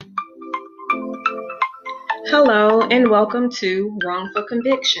Hello, and welcome to Wrongful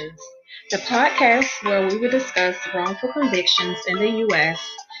Convictions, the podcast where we will discuss wrongful convictions in the US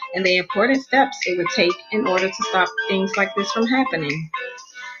and the important steps it would take in order to stop things like this from happening.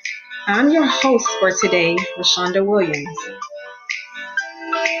 I'm your host for today, Rashonda Williams.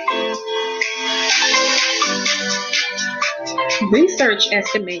 Research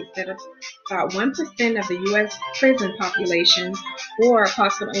estimates that about 1% of the U.S. prison population, or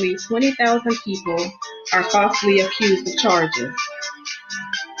approximately 20,000 people, are falsely accused of charges.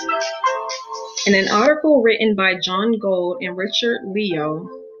 In an article written by John Gold and Richard Leo,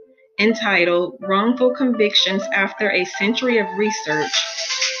 entitled Wrongful Convictions After a Century of Research,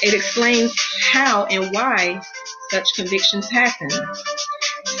 it explains how and why such convictions happen.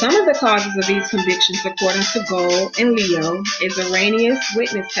 Some of the causes of these convictions, according to Gold and Leo, is erroneous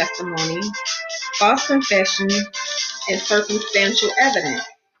witness testimony, false confession, and circumstantial evidence.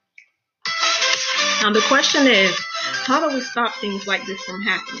 Now the question is, how do we stop things like this from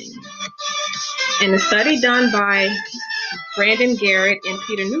happening? In a study done by Brandon Garrett and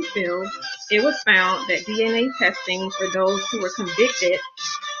Peter Newfield, it was found that DNA testing for those who were convicted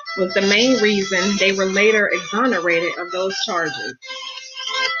was the main reason they were later exonerated of those charges.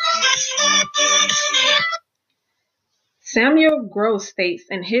 Samuel Gross states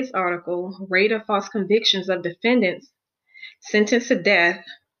in his article, Rate of False Convictions of Defendants Sentenced to Death,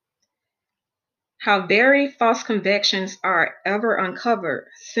 how very false convictions are ever uncovered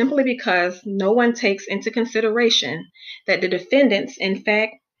simply because no one takes into consideration that the defendants, in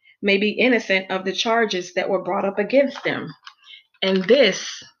fact, may be innocent of the charges that were brought up against them. And this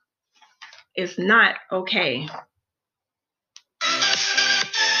is not okay.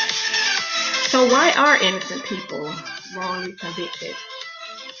 So why are innocent people wrongly convicted?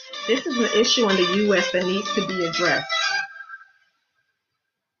 This is an issue in the U.S. that needs to be addressed.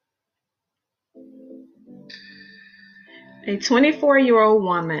 A 24-year-old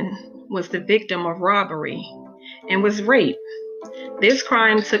woman was the victim of robbery and was raped. This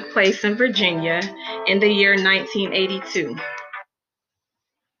crime took place in Virginia in the year 1982.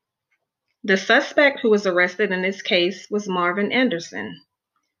 The suspect who was arrested in this case was Marvin Anderson.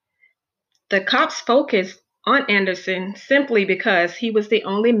 The cops focused on Anderson simply because he was the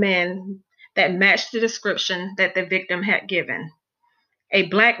only man that matched the description that the victim had given, a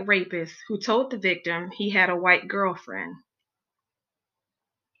black rapist who told the victim he had a white girlfriend.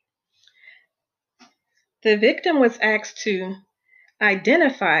 The victim was asked to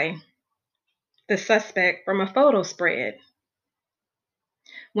identify the suspect from a photo spread.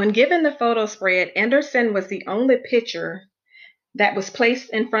 When given the photo spread, Anderson was the only picture that was placed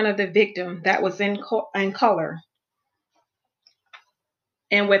in front of the victim that was in color.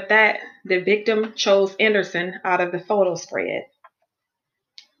 And with that, the victim chose Anderson out of the photo spread.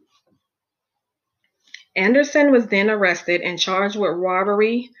 Anderson was then arrested and charged with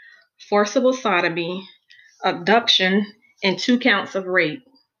robbery, forcible sodomy, abduction, and 2 counts of rape.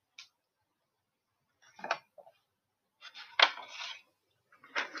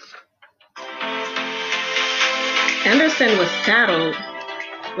 Anderson was saddled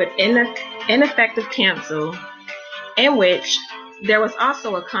with ineffective counsel, in which there was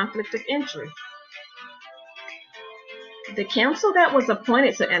also a conflict of interest. The counsel that was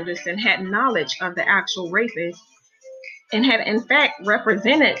appointed to Anderson had knowledge of the actual rapist and had in fact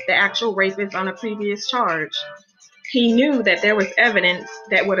represented the actual rapist on a previous charge. He knew that there was evidence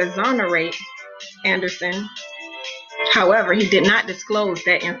that would exonerate Anderson. However, he did not disclose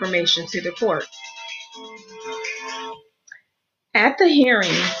that information to the court. At the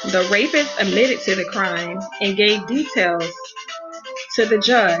hearing, the rapist admitted to the crime and gave details to the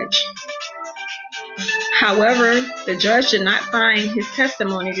judge. However, the judge did not find his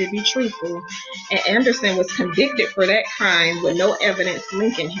testimony to be truthful, and Anderson was convicted for that crime with no evidence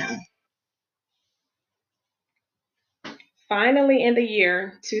linking him. Finally, in the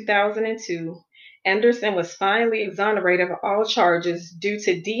year 2002, Anderson was finally exonerated of all charges due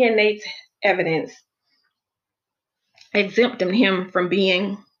to DNA evidence exempting him from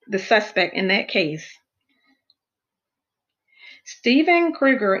being the suspect in that case. Stephen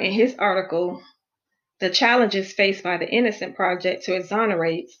Kruger, in his article, The Challenges Faced by the Innocent Project to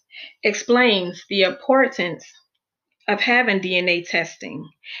Exonerate, explains the importance of having DNA testing.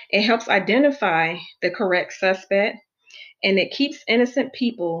 It helps identify the correct suspect, and it keeps innocent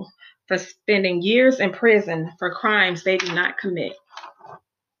people from spending years in prison for crimes they do not commit.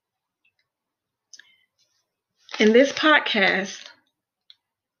 In this podcast,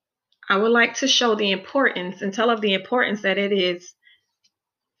 I would like to show the importance and tell of the importance that it is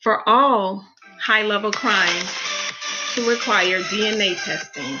for all high-level crimes to require DNA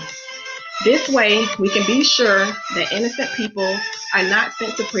testing. This way, we can be sure that innocent people are not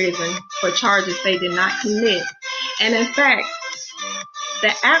sent to prison for charges they did not commit. And in fact,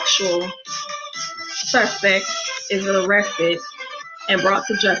 the actual suspect is arrested and brought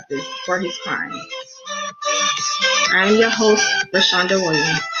to justice for his crime. I am your host, Rashonda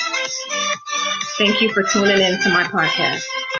Williams. Thank you for tuning in to my podcast.